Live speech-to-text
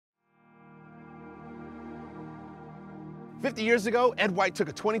50 years ago, Ed White took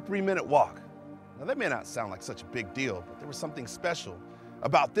a 23-minute walk. Now that may not sound like such a big deal, but there was something special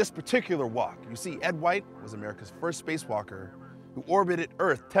about this particular walk. You see, Ed White was America's first spacewalker who orbited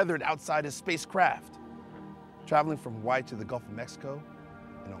Earth tethered outside his spacecraft, traveling from Hawaii to the Gulf of Mexico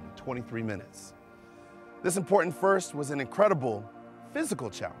in only 23 minutes. This important first was an incredible physical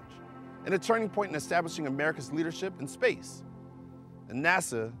challenge and a turning point in establishing America's leadership in space. And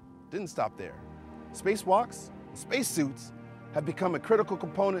NASA didn't stop there. Spacewalks and spacesuits have become a critical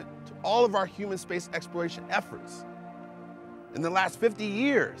component to all of our human space exploration efforts. In the last 50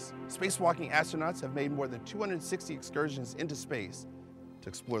 years, spacewalking astronauts have made more than 260 excursions into space to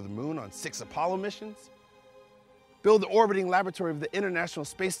explore the moon on 6 Apollo missions, build the orbiting laboratory of the International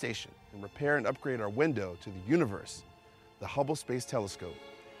Space Station, and repair and upgrade our window to the universe, the Hubble Space Telescope.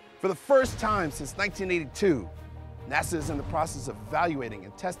 For the first time since 1982, NASA is in the process of evaluating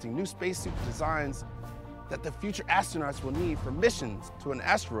and testing new spacesuit designs that the future astronauts will need for missions to an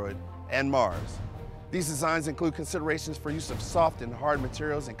asteroid and Mars. These designs include considerations for use of soft and hard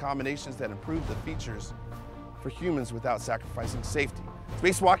materials and combinations that improve the features for humans without sacrificing safety.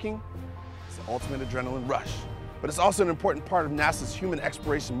 Spacewalking is the ultimate adrenaline rush, but it's also an important part of NASA's human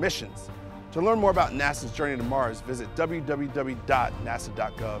exploration missions. To learn more about NASA's journey to Mars, visit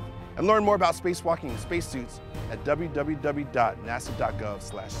www.nasa.gov and learn more about spacewalking and spacesuits at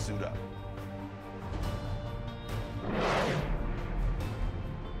www.nasa.gov/suitup.